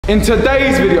In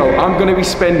today's video, I'm gonna be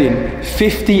spending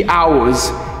 50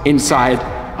 hours inside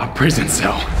a prison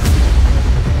cell.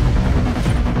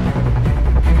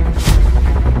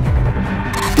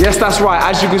 Yes, that's right.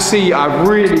 As you can see, I've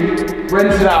really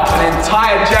rented out an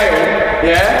entire jail,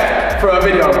 yeah, for a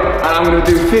video. And I'm gonna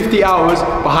do 50 hours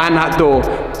behind that door.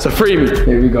 So free me.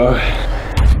 Here we go.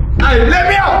 Hey, let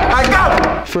me out! I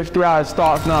go! 50 hours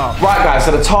starts now. Right guys,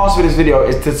 so the task for this video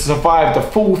is to survive the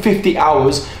full 50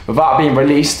 hours without being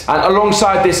released. And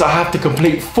alongside this, I have to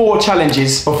complete 4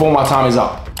 challenges before my time is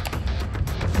up.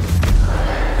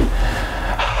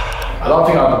 I don't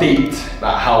think I've deeped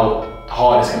like how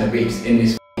hard it's gonna be in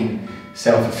this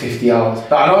cell for 50 hours.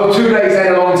 Like, I know 2 days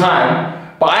ain't a long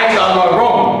time, but I ain't done no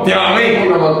wrong. Do you know what I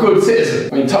mean? I'm a good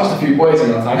citizen. I mean, touched a few boys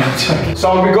in my time, I'm joking.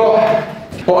 So we got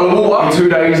bottle of water. In 2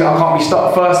 days, I can't be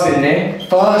stuck thirsting there.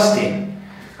 Thirsting?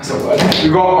 That's a word. We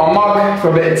got my mug for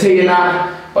a bit of tea and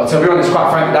that. But to be honest,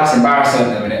 quite frankly, that's embarrassing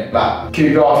at the minute. Like,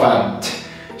 QPR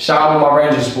fan. Shout out all my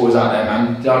Rangers supporters out there,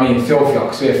 man. Do you know what I mean? Filthy,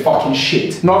 because we're fucking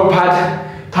shit. Notepad.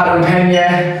 Pad and pen,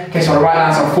 yeah. In case I want to write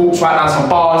down some thoughts, write down some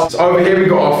bars. So over here we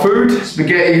got our food.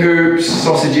 Spaghetti hoops,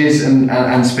 sausages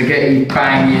and spaghetti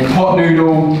banging. Hot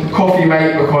noodle, coffee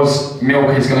mate because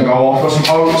milk is gonna go off. Got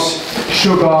some oats,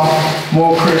 sugar,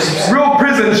 more crisps. Real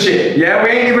prison shit, yeah?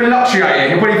 We ain't even luxury out here.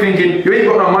 You're probably thinking, you ain't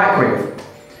got no microwave.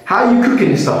 How are you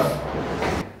cooking this stuff?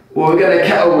 Well, we're gonna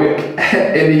kettle whip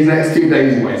in these next 2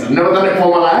 days, boys. I've never done it for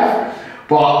my life.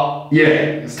 But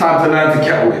yeah, it's time to learn to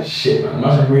kettle whip. Shit, man,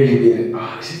 imagine really being it.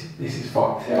 Oh, this is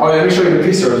fucked. Yeah. Oh yeah, let me show you the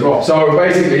pisser as well. So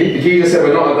basically, the geezer said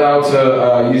we're not allowed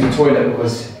to use the toilet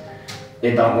because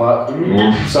it don't work.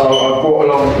 So I brought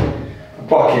along a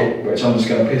bucket, which I'm just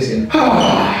gonna piss in.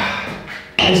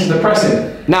 This is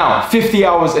depressing. Now, 50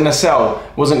 hours in a cell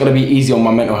wasn't gonna be easy on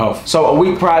my mental health. So a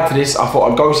week prior to this, I thought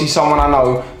I'd go see someone I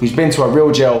know who's been to a real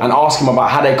jail and ask him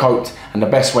about how they coped and the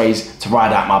best ways to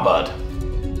ride out my bird.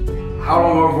 How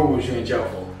long overall was you in jail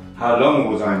for? How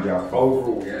long was I in jail for?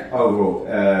 Overall, yeah.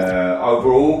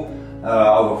 Overall,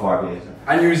 over 5 years.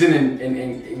 And you was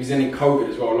in COVID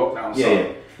as well, lockdown.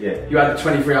 Yeah. You had the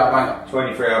 23-hour banger.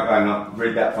 23-hour banger.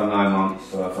 Read that for 9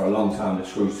 months. For a long time, the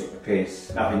screws took the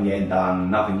piss. Nothing getting done.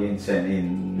 Nothing getting sent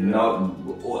in.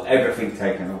 Everything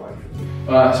taken away.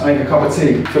 Alright, let's make a cup of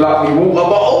tea. Fill up my water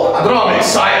bottle. I don't know. I'm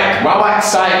excited. I'm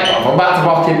excited. I'm about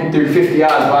to fucking do 50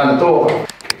 hours behind the door.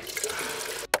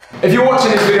 If you're watching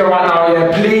this video right now,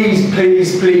 yeah,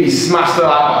 please smash the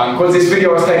like button because this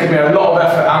video has taken me a lot of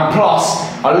effort and plus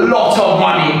a lot of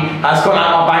money has gone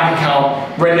out of my bank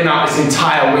account renting out this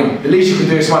entire wing. The least you can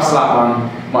do is smash the like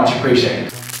button. Much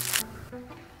appreciated.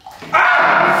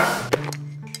 Ah!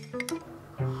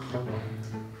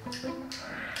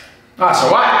 That's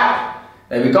alright.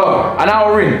 There we go. An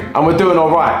hour in and we're doing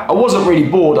alright. I wasn't really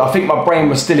bored. I think my brain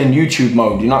was still in YouTube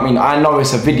mode. You know what I mean? I know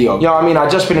it's a video. You know what I mean? I'd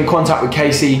just been in contact with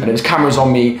Casey and there was cameras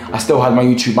on me. I still had my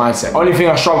YouTube mindset. Only thing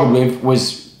I struggled with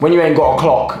was when you ain't got a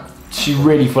clock, you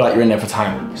really feel like you're in there for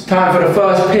time. It's time for the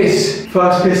first piss.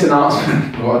 First piss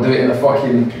announcement. I've got to do it in a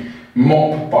fucking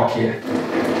mop bucket.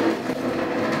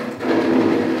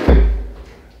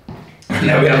 And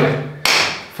there we have it.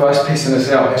 First piss in the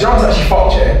cell. John's actually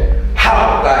fucked, yeah?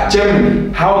 How, like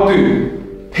generally, how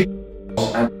do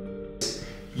pickles and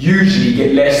usually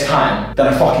get less time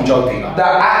than a fucking drug dealer?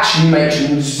 That actually makes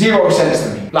 0 sense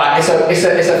to me. Like it's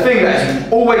a thing that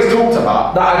is always talked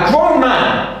about. That a grown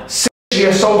man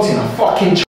sexually assaulting a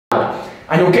fucking child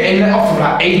and you're getting let off for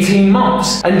like 18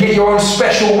 months and get your own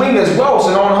special wing as well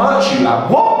so no one hurts you. Like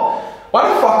what? Why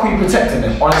the fuck are you protecting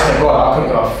them? Honestly, God, I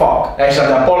couldn't give a fuck. They should have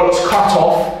their bollocks cut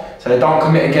off so they don't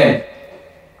commit again.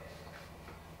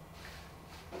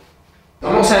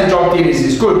 I'm not saying drug dealers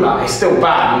is good, like it's still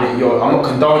bad, and I'm not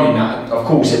condoning that, of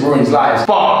course it ruins lives,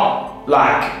 but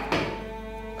like,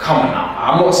 come on now,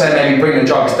 I'm not saying maybe bring the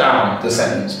drugs down, the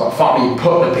sentence, but fuck me,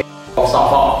 put the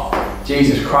stuff up.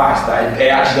 Jesus Christ, it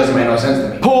actually doesn't make no sense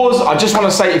to me. Pause, I just want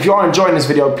to say if you are enjoying this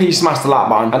video, please smash the like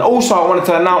button. And also I wanted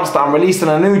to announce that I'm releasing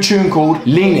a new tune called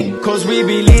Leaning. Cause we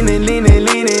be leaning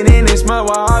in this mud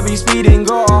while I be speeding.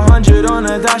 Got 100 on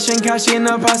a dash and cash in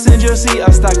the passenger seat, I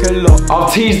stack a lot.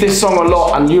 I've teased this song a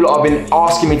lot and you lot have been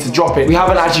asking me to drop it. We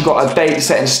haven't actually got a date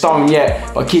set in stone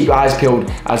yet, but keep your eyes peeled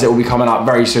as it will be coming out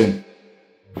very soon.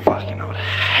 Fucking, I would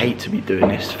hate to be doing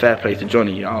this. Fair play to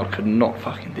Johnny, I could not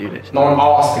fucking do this. No one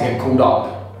asked to get called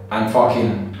up and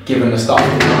fucking given the stuff.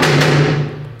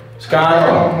 What's going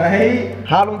on, mate?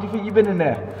 How long do you think you've been in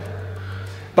there?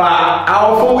 About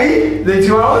hour 40? The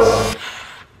 2 hours?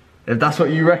 If that's what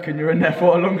you reckon, you're in there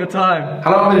for a longer time.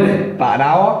 How long have I been in there? About an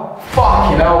hour?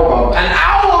 Fucking hell, bro. An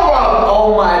hour, bro!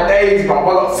 Oh my days, bro.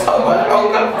 I got so much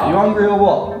hunger. You hungry or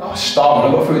what? I'm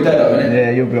starving. I got food dead though, innit?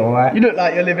 Yeah, you'll be alright. You look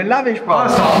like you're living lavish, bro. I'll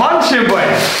start munching, boy.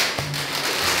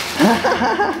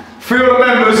 Free all the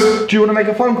members. Do you want to make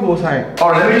a phone call or something?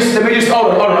 Alright, let me just,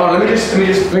 hold on. Let me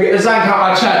get the zank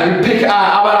out my chat. Let me pick it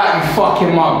out. How about that, you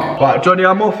fucking mug? Right, Johnny,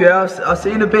 I'm off, yeah? I'll see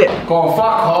you in a bit. Go on, fuck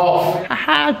off.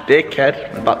 Haha,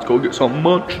 dickhead. I'm about to go get some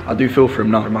lunch. I do feel for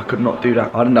him now. I could not do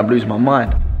that. I'd end up losing my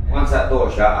mind. Once that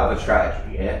door's shut, have a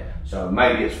strategy, yeah? So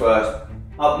maybe it's first,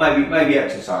 maybe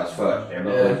exercise first, yeah?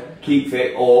 But keep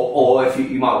fit, or if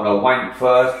you might want to wank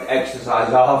first,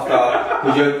 exercise after,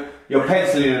 because you're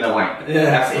penciling in a wank. Yeah,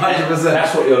 that's it. 100%.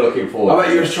 That's what you're looking for. I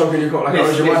bet you were struggling, you've got like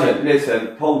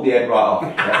listen, pull the head right off.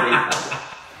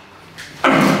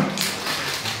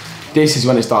 This is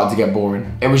when it started to get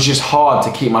boring. It was just hard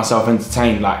to keep myself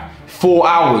entertained, like 4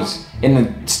 hours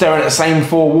staring at the same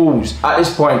 4 walls. At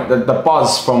this point, the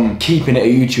buzz from keeping it a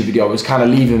YouTube video was kind of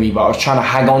leaving me, but I was trying to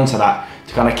hang on to that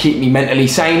to kind of keep me mentally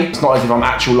sane. It's not as if I'm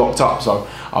actually locked up, so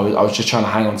I was just trying to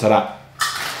hang on to that.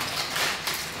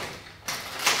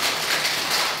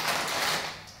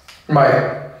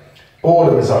 Mate,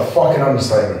 boredom is a fucking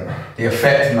understatement. The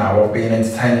effect now of being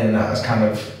entertaining and that has kind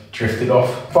of drifted off.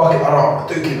 Fuck it, I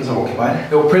do keep myself occupied.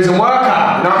 Little prison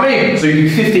workout, you know what I mean? So you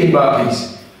do 15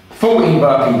 burpees, 14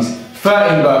 burpees,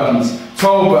 13 burpees,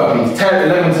 12 burpees,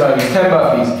 10, 11 turns, 10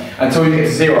 burpees, until you get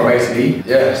to 0 basically.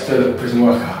 Yeah, let's do a little prison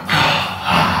workout.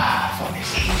 Fuck this.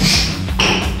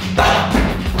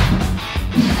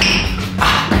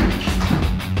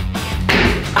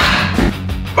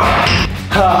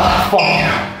 Fuck yeah.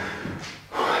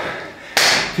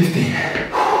 15.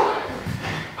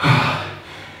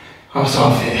 I'm so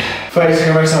fit. 30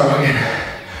 second rest time again.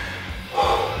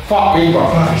 Fuck me, bro.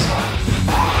 Perfect start.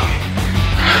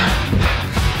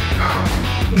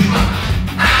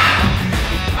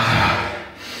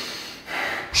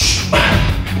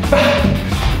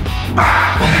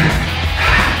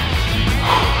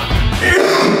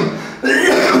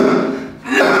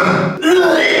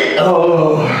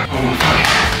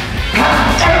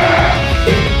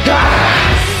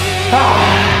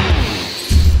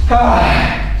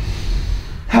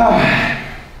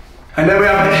 And there we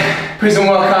have it. Prison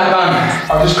workout done.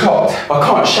 I've just clocked. I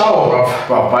can't shower, bruv.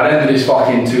 Bruv, by the end of this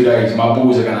fucking 2 days, my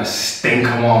balls are gonna stink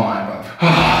on mine, bruv.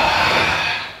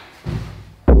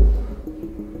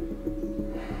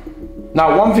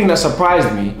 Now, one thing that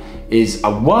surprised me is I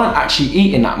weren't actually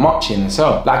eating that much in the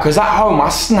cell. Like, cause at home I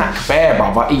snack bare,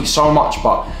 bruv. I eat so much,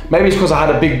 but maybe it's because I had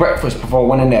a big breakfast before I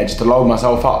went in there just to load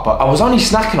myself up. But I was only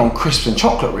snacking on crisps and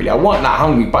chocolate, really. I wasn't that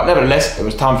hungry, but nevertheless, it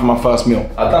was time for my first meal.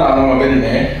 I don't know how long I've been in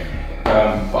there,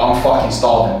 but I'm fucking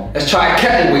starving. Let's try a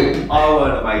kettle whip. I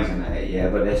weren't amazing at it, yeah,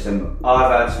 but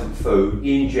I've had some food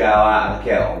in jail out of the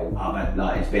kettle. I've had,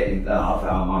 like, it's been,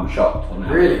 I'm shocked on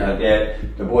that. Really? Yeah,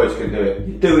 the boys can do it.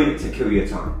 You're doing it to kill your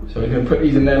time. So we're gonna put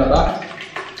these in there like that.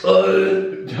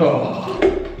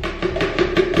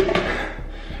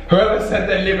 Whoever said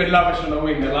they're living lavish on the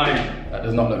wing, they're lying. That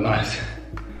does not look nice.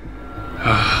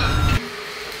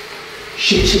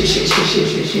 Shit. Is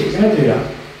it meant to do that?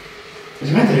 Is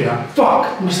it meant to do that? Fuck!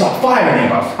 I'm gonna start firing here,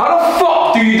 bruv. How the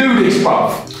fuck do you do this,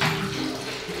 bruv?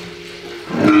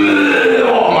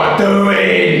 What am I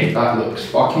doing? That looks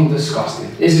fucking disgusting.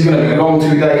 This is gonna be a long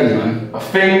 2 days, man. I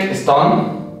think it's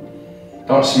done.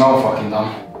 Don't smell fucking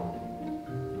done.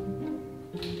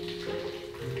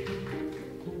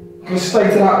 Go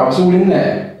straight to that, bruv. It's all in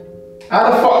there. How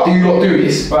the fuck do you lot do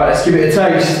this? Right, let's give it a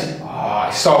taste. Ah,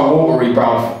 it's so watery,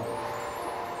 bruv.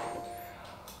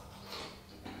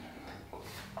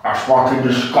 That's fucking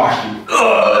disgusting.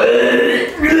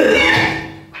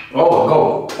 Oh my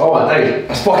god. Oh my days.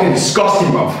 That's fucking disgusting,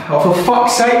 bruv. Oh, for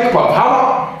fuck's sake, bruv.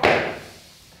 How?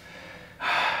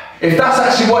 If that's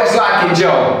actually what it's like in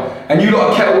jail, and you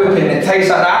got a kettle whipping and it tastes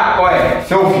like that, boy,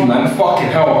 filthy, man.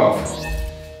 Fucking hell, bruv.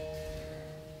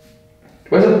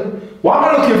 Where's it? Why am I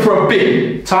looking for a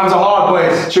bin? Times are hard,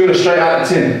 boys. Shooting straight out of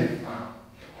the tin.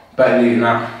 Better leave it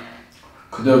now.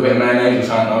 Could do a bit of mayonnaise or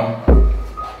something though.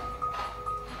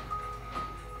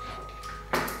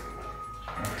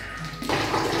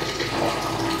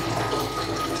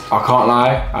 I can't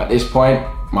lie, at this point,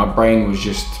 my brain was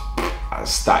just a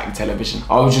static television.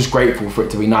 I was just grateful for it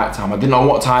to be nighttime. I didn't know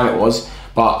what time it was,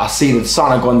 but I see the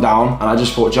sun had gone down and I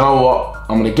just thought, you know what?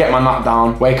 I'm gonna get my nut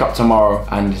down, wake up tomorrow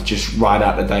and just ride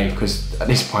out the day, because at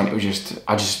this point it was just,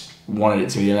 I just wanted it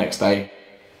to be the next day.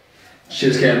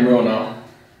 Shit's getting real now.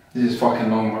 This is fucking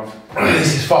long, bruv.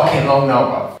 This is fucking long now,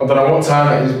 bruv. I don't know what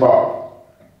time it is, but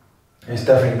it's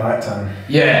definitely night time.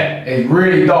 Yeah, it's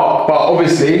really dark, but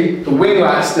obviously the wing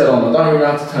light's still on. I don't really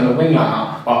have to turn the wing light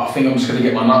out, but I think I'm just gonna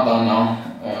get my nut down now.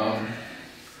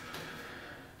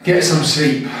 Get some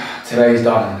sleep. Today's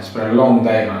done. It's been a long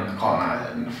day, man. I can't lie,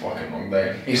 it's been a fucking long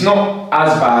day. It's not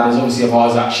as bad as obviously if I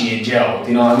was actually in jail, do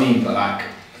you know what I mean? But like,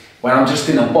 when I'm just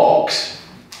in a box,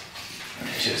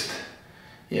 it's just,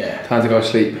 yeah. Time to go to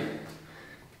sleep.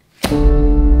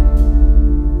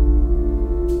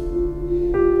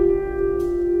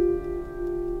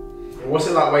 What's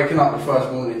it like waking up the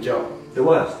first morning in jail? The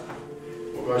worst.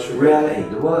 What goes through Reality,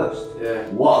 the worst. Yeah.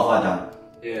 What have I done?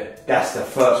 Yeah. That's the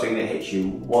first thing that hits you.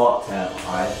 What have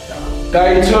I done?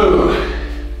 Day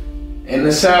 2. In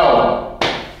the cell.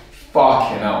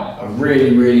 Fucking hell. I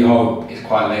really hope it's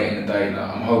quite late in the day. Like,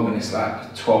 I'm hoping it's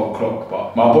like 12 o'clock,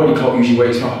 but my body clock usually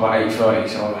wakes me up about 8:30,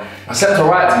 so I slept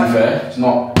alright, to be fair. It's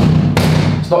not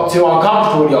too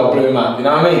uncomfortable, the old blue man, you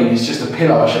know what I mean? It's just a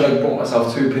pillow. I should have bought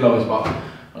myself 2 pillows, but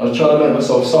I was trying to make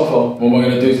myself suffer. What am I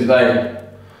going to do today?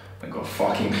 I ain't got a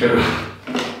fucking clue.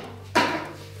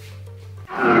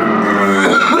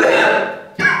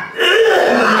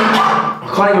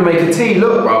 I can't even make a tea,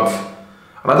 look, bruv.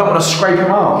 And I don't want to scrape them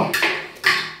out.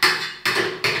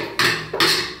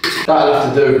 That'll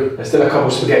have to do. There's still a couple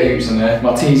of spaghetti in there.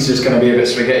 My tea's just going to be a bit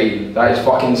spaghetti. That is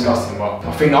fucking disgusting, but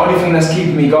I think the only thing that's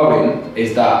keeping me going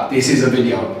is that this is a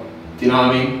video. Do you know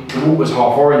what I mean? The water's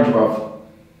half orange, bruv.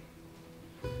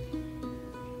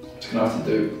 Just gonna have to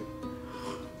do.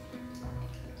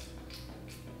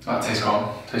 That tastes calm.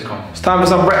 Tastes calm. It's time for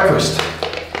some breakfast.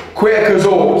 Quaker's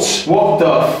Oats. What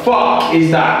the fuck is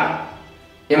that?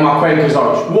 In my Quaker's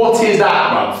Oats. What is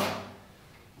that, bruv?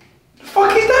 The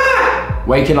fuck is that?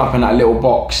 Waking up in that little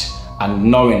box and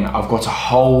knowing I've got a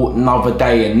whole nother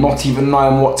day and not even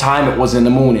knowing what time it was in the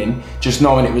morning, just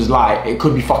knowing it was light. It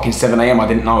could be fucking 7 AM, I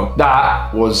didn't know.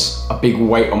 That was a big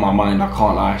weight on my mind, I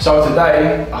can't lie. So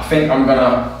today, I think I'm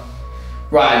gonna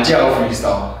write a jail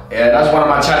freestyle. Yeah, that's one of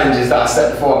my challenges that I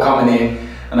set before coming in,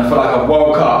 and I feel like I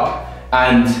woke up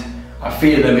and I'm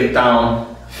feeling a bit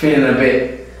down, feeling a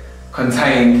bit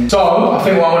contained. So I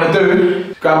think what I'm gonna do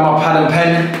is grab my pad and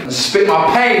pen and spit my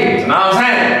pain, you know what I'm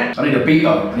saying? I need a beat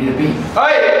though, I need a beat.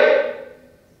 Hey!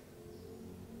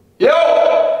 Yo!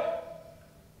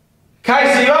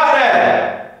 Casey, you out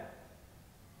there?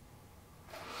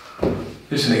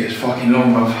 This nigga's fucking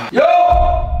long, bruv. Yo!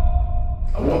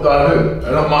 What do I do?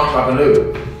 There's not much I can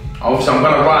do. Obviously I'm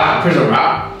gonna write a prison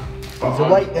rap. He's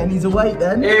awake then, he's awake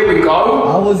then. Here we go.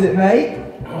 How was it, mate?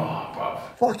 Oh, bruv.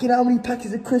 Fucking how many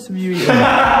packets of crisps have you eaten?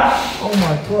 Oh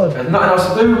my god. There's nothing else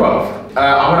to do, bruv.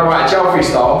 I'm gonna write a jail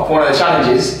freestyle for one of the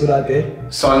challenges. Good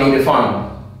idea. So I need a phone.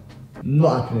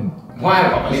 Not happening. Why,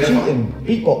 bruv? I need He's a phone.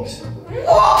 cheating. Beatbox.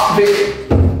 What?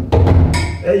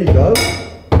 There you go.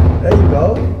 There you go.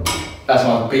 That's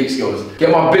my beat skills. Get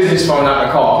my business phone out of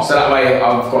the car, so that way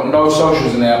I've got no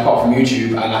socials in there apart from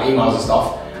YouTube and like emails and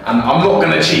stuff. And I'm not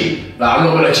gonna cheat. Like I'm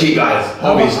not gonna cheat, guys.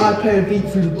 How about Obviously. I play a beat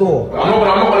through the door? I'm not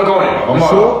gonna go on it, bro. I'm You not.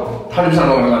 sure? 100%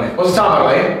 not gonna go on it. What's the time, by the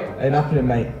way? Ain't happening,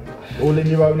 mate. All in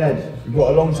your own head. You've got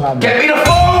a long time. Get me the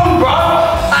phone, bro!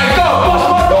 Hey, go, bust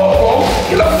my door, bro!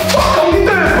 Get the fuck are you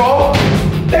doing, bro?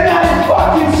 Then that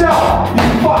fucking self, you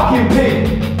fucking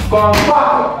pig! Go on,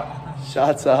 fuck!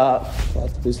 Shut up.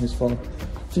 That's the business phone.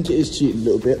 I think it is cheating a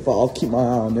little bit, but I'll keep my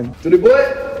eye on him. Johnny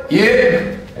boy?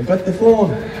 Yeah! I got the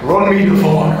phone. Run me the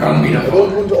phone, run me the I don't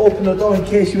phone. want to open the door in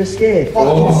case you were scared.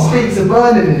 Oh. Fucking stinks are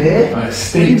burning in here. It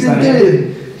stinks, What have you been doing?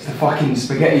 It's the fucking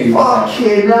spaghetti.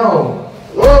 Fucking hell.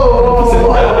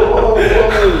 Whoa.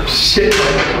 Shit.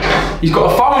 He's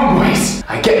got a phone, boys.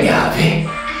 Hey, get me out of here.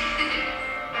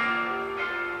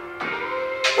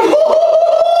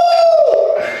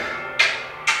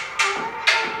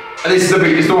 This is the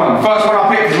beat, this is the one. First one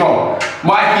I picked as well.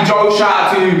 Mikey Joe, shout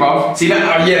out to you, bruv. See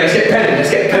that? Yeah, let's get penning,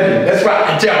 let's get penning. Let's write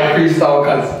a jail freestyle,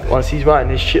 cuz. Once he's writing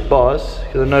his shit bars,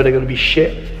 because I know they're gonna be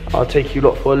shit, I'll take you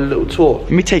lot for a little tour.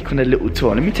 Let me take you on a little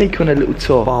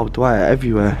tour, Barbed wire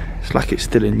everywhere. It's like it's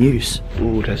still in use.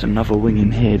 Oh, there's another wing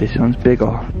in here. This one's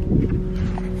bigger.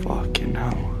 Fucking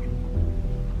hell.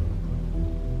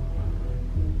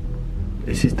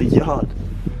 This is the yard.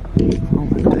 Oh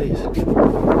my days.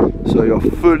 So you're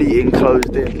fully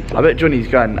enclosed in. I bet Johnny's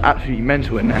going absolutely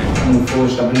mental in there. On the floor,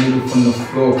 I've been moving from the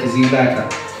floor because he like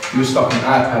that. You were stuck on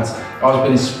iPads. I was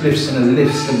been in spliffs and the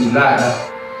lifts and he like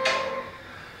that.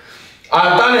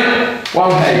 I've done it!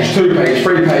 1 page, 2 page,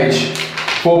 3 page,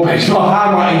 4 page. My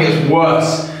handwriting gets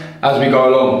worse as we go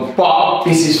along. But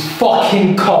this is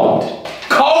fucking cold.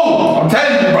 Cold! I'm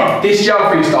telling you, bro. This jail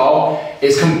freestyle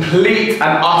is complete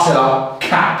and utter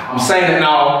cap. I'm saying it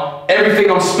now.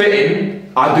 Everything I'm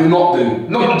spitting, I do not do.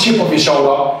 Not chip off your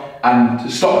shoulder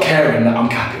and stop caring that I'm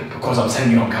capping because I'm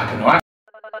telling you I'm capping, alright?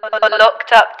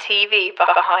 Locked up TV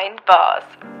behind bars.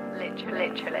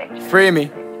 Literally. Free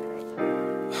me.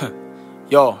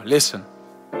 Yo, listen.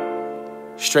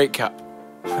 Straight cap.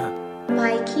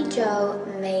 Mikey Joe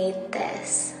made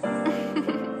this.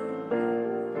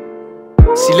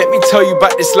 See, let me tell you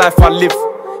about this life I live.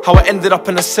 How I ended up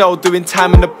in a cell doing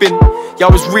time in the bin. Yeah,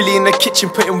 I was really in the kitchen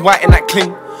putting white in that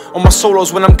cling. On my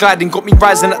solos when I'm gliding, got me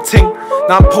rising that ting.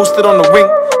 Now I'm posted on the wing,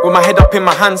 with my head up in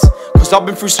my hands. Cause I've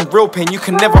been through some real pain you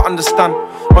can never understand.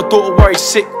 My daughter worried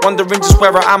sick, wondering just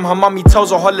where I am. Her mummy tells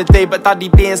her holiday, but daddy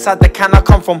be inside the can. I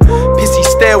come from pissy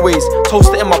stairways,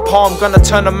 toast it in my palm. Gonna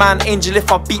turn a man angel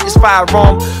if I beat this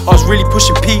firearm. I was really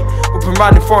pushing P, whipping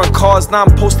round in foreign cars. Now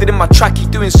I'm posted in my trackie,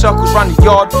 doing circles round the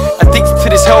yard. Addicted to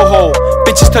this hellhole,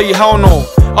 bitches tell you hell no.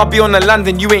 I'll be on the land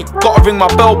and you ain't gotta ring my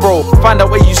bell, bro. Find out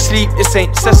where you sleep, this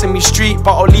ain't Sesame Street,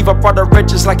 but I'll leave a brother red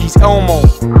just like he's Elmo.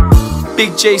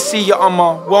 Big JC, yeah, I'm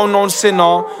a well-known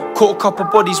sinner. Caught a couple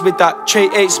bodies with that tray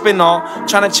 8 spinner.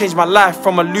 Trying to change my life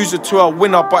from a loser to a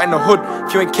winner. But in the hood,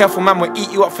 if you ain't careful, man, we'll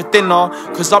eat you up for dinner.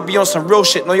 Cause I'll be on some real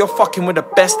shit, no, you're fucking with the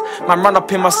best. Man, run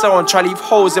up in my cell and try to leave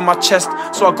holes in my chest.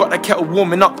 So I got the kettle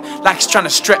warming up like it's trying to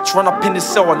stretch. Run up in the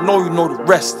cell, I know you know the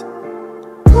rest.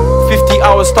 50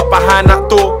 hours stuck behind that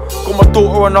door. Got my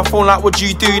daughter on her phone like, what'd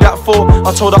you do that for?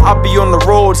 I told her I'd be on the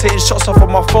road, hitting shots off of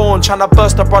my phone, trying to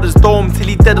burst her brother's dome till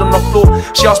he dead on the floor.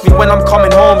 She asked me when I'm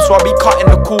coming home, so I be cutting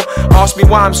the call. Asked me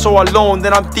why I'm so alone,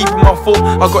 then I'm deep in my thought.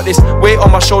 I got this weight on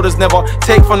my shoulders, never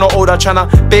take for no order. Trying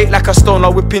to bake like a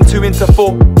stoner, whipping 2 into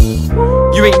 4.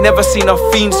 You ain't never seen a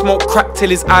fiend smoke crack till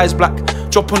his eyes black.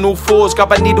 Drop on all fours,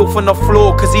 grab a needle from the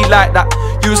floor, cause he like that.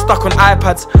 You was stuck on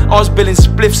iPads, I was billing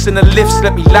spliffs in the lifts,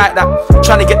 let me like that.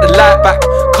 Trying to get the light back,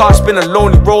 car spin a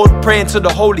lonely road, praying to the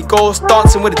Holy Ghost.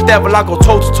 Dancing with the devil, I go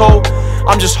toe to toe.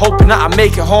 I'm just hoping that I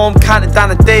make it home, counting down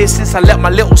the days since I let my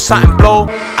little something blow.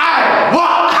 Aye,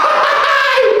 what?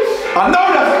 I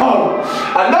know that's cold.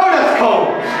 I know that's cold.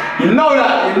 You know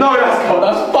that's cold.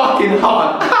 That's fucking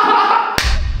hard.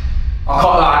 I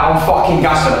can't lie, I'm fucking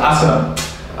gassing.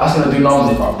 That's gonna do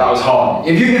nothing, bro. That was hard.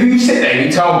 If you sit there and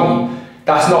you tell me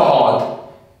that's not hard,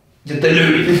 you're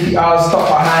deluded. 50 hours stuck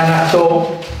behind that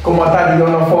door. Got my daddy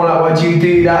on the phone like, what'd you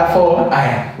do that for?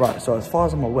 Aye. Right, so as far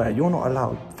as I'm aware, you're not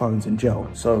allowed phones in jail.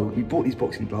 So we bought these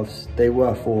boxing gloves. They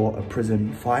were for a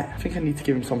prison fight. I think I need to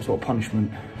give him some sort of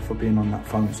punishment for being on that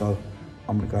phone, so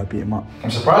I'm gonna go beat him up. I'm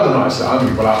surprised I'm not actually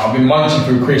hungry, but like, I've been munching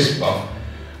through crisps, bro,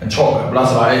 and chocolate, but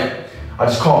that's about it. I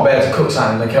just can't bear to cook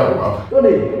something in the kettle, bro.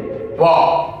 Johnny!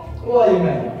 What? What are you,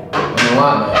 mate? I'm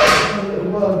alright, mate. A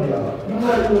little worm here. You know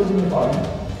that yours in the phone?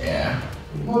 Yeah.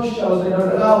 Most shows, they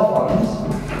don't allow phones.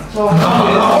 So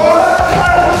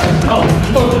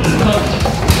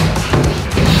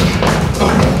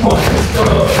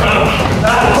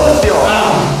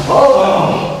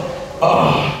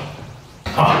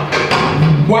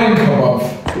Wanker, bruv.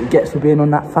 That's what he gets for being on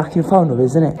that fucking phone of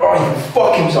his, isn't it? Oh, he can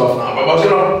fuck himself now, bruv.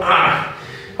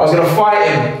 I was gonna fight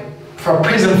him for a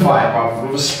prison fight, bruv.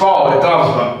 With a spar with the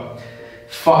gloves, but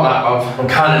fuck that, bruv. I'm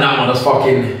counting that one as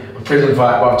fucking a prison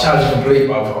fight, bruv. Challenge complete,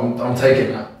 bruv. I'm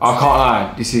taking that. I can't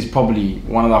lie, this is probably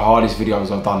one of the hardest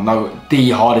videos I've done. No,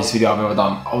 the hardest video I've ever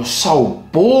done. I was so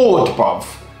bored, bruv.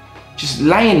 Just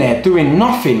laying there doing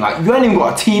nothing. Like, you ain't even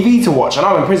got a TV to watch. I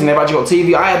know in prison they've actually got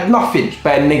TV. I had nothing. Just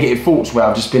bad negative thoughts where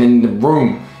I've just been in the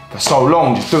room for so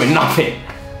long, just doing nothing.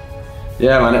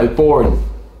 Yeah, man, it was boring.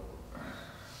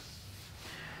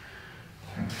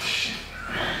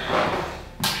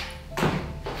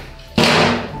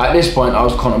 At this point, I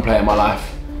was contemplating my life.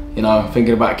 You know,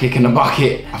 thinking about kicking the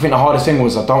bucket. I think the hardest thing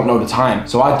was I don't know the time.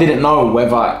 So I didn't know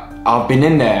whether I've been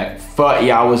in there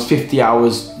 30 hours, 50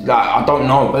 hours, like, I don't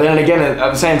know. But then again,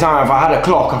 at the same time, if I had a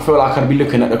clock, I feel like I'd be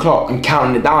looking at the clock and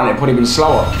counting it down, it'd probably been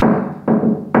slower.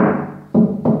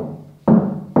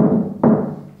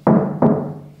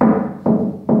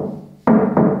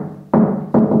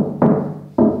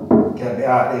 Get me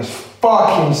out of this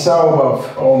fucking cell,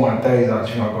 bruv. Oh my days, I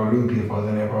actually might go loopy if I was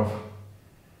in here, bruv.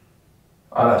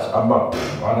 I'd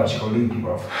actually go loopy,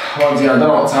 bruv. Once again, I don't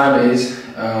know what time it is,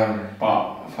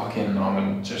 but fucking, I'm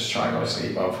gonna just try and go to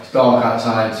sleep, bruv. It's dark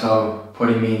outside, so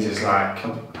probably means it's like, I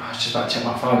was just about to check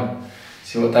my phone,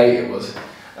 see what date it was.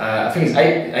 I think it's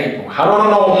April. How do I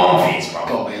know what month it is, bruv?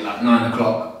 Gotta be like 9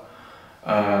 o'clock.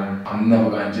 I'm never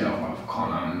going to jail, bruv. I can't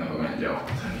lie, I'm never going to jail.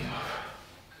 I'm telling you.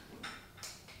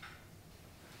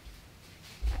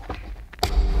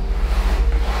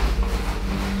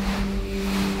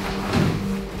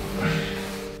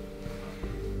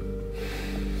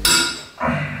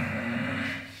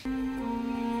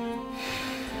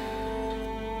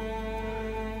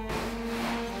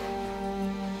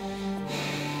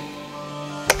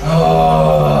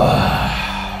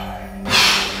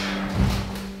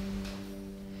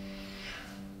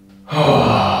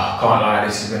 Can't lie,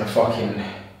 this is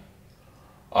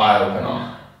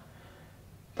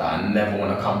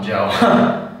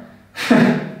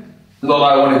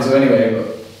wanted to anyway, but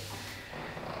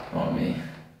not me.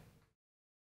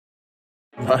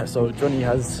 Right, so Johnny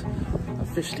has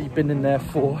officially been in there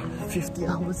for 50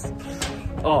 hours.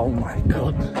 Oh my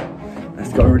God.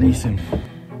 Let's go release him.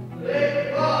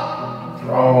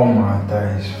 Oh my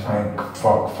days, thank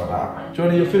fuck for that.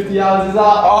 Johnny, your 50 hours is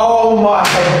up. Oh my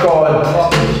God.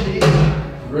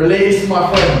 Release,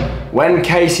 my friend. When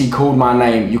Casey called my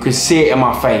name, you could see it in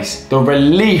my face. The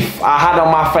relief I had on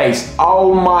my face.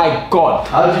 Oh my God.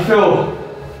 How did you feel?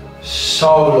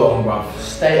 So long, bruv.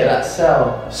 State of that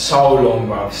cell. So long,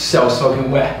 bruv. Cell soaking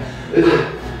wet. Is it?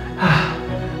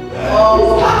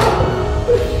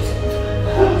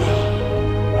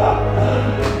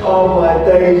 Oh my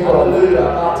days, bro.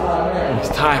 It's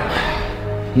time.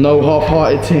 No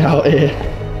half-hearted thing out here.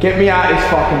 Get me out of this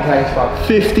fucking place, bruv.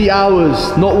 50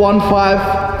 hours, not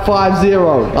 1550.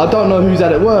 I don't know who's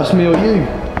had it worse, me or you.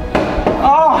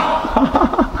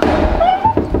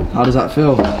 How does that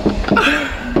feel?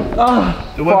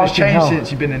 The weather's changed since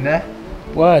you've been in there.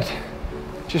 Word.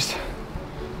 Just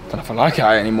don't know if I like it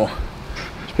out anymore.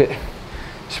 It's a bit.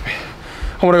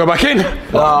 I want to go back in.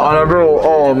 Nah, on a real,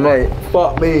 oh mate,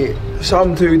 fuck me.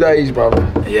 Some 2 days, bro.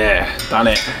 Yeah, done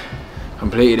it.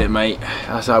 Completed it, mate.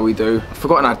 That's how we do. I've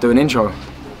forgotten how to do an intro.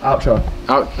 Outro.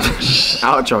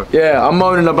 Outro. Yeah, I'm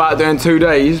moaning about doing 2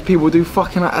 days. People do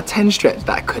fucking like a 10 stretch.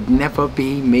 That could never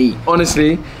be me.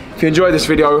 Honestly, if you enjoyed this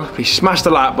video, please smash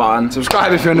the like button.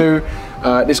 Subscribe if you're new.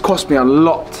 This cost me a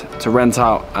lot to rent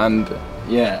out, and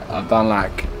yeah, I've done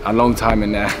like a long time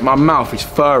in there. My mouth is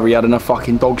furrier than a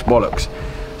fucking dog's bollocks.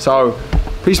 So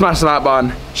please smash the like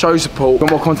button, show your support. For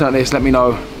more content like this, let me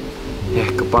know. Yeah,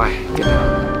 goodbye. Get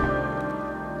out.